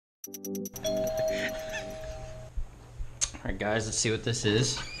Alright guys, let's see what this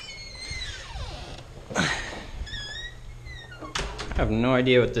is. I have no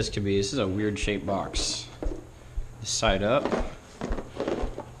idea what this could be. This is a weird shaped box. This side up.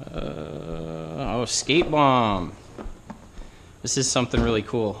 Oh, Skatebalm. This is something really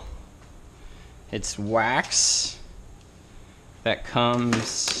cool. It's wax that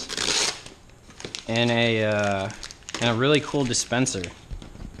comes in a really cool dispenser.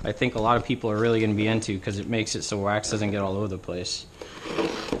 I think a lot of people are really going to be into because it makes it so wax doesn't get all over the place.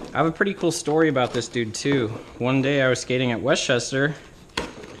 I have a pretty cool story about this dude too. One day I was skating at Westchester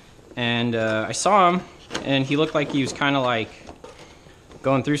and I saw him and he looked like he was kind of like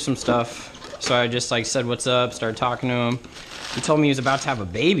going through some stuff. So I just like said what's up, started talking to him. He told me he was about to have a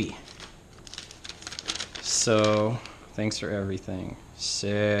baby. So thanks for everything.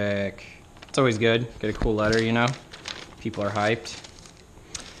 Sick. It's always good. Get a cool letter, you know? People are hyped.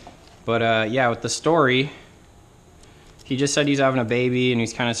 But yeah, with the story, he just said he's having a baby and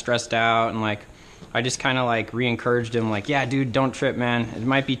he's kind of stressed out, and like I just kind of like re-encouraged him, like, yeah dude, don't trip man, it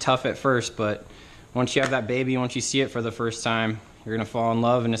might be tough at first, but once you have that baby, once you see it for the first time, you're gonna fall in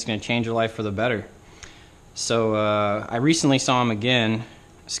love and it's gonna change your life for the better. So I recently saw him again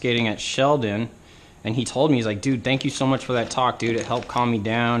skating at Sheldon, and he told me, he's like, dude, thank you so much for that talk, dude, it helped calm me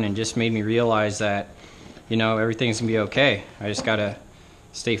down and just made me realize that, you know, everything's gonna be okay. I just gotta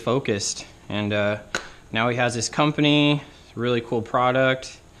stay focused. And now he has this company, really cool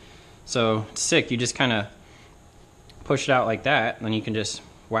product. So it's sick. You just kind of push it out like that, and then you can just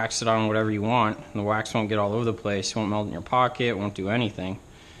wax it on whatever you want, and the wax won't get all over the place. It won't melt in your pocket, it won't do anything.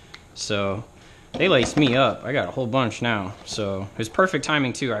 So they laced me up. I got a whole bunch now. So it was perfect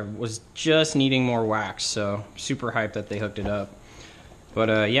timing too. I was just needing more wax, so super hyped that they hooked it up.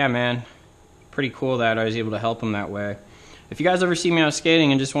 But yeah man, pretty cool that I was able to help him that way. If you guys ever see me out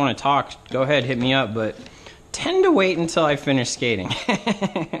skating and just want to talk, go ahead, hit me up, but tend to wait until I finish skating.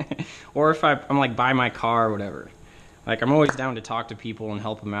 Or if I'm like by my car or whatever. Like I'm always down to talk to people and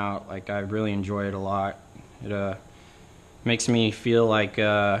help them out. Like I really enjoy it a lot. It makes me feel like,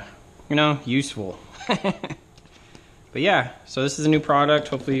 you know, useful. But yeah, so this is a new product.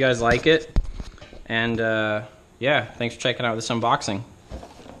 Hopefully you guys like it. And yeah, thanks for checking out this unboxing.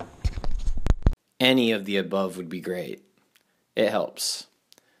 Any of the above would be great. It helps.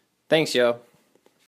 Thanks, yo.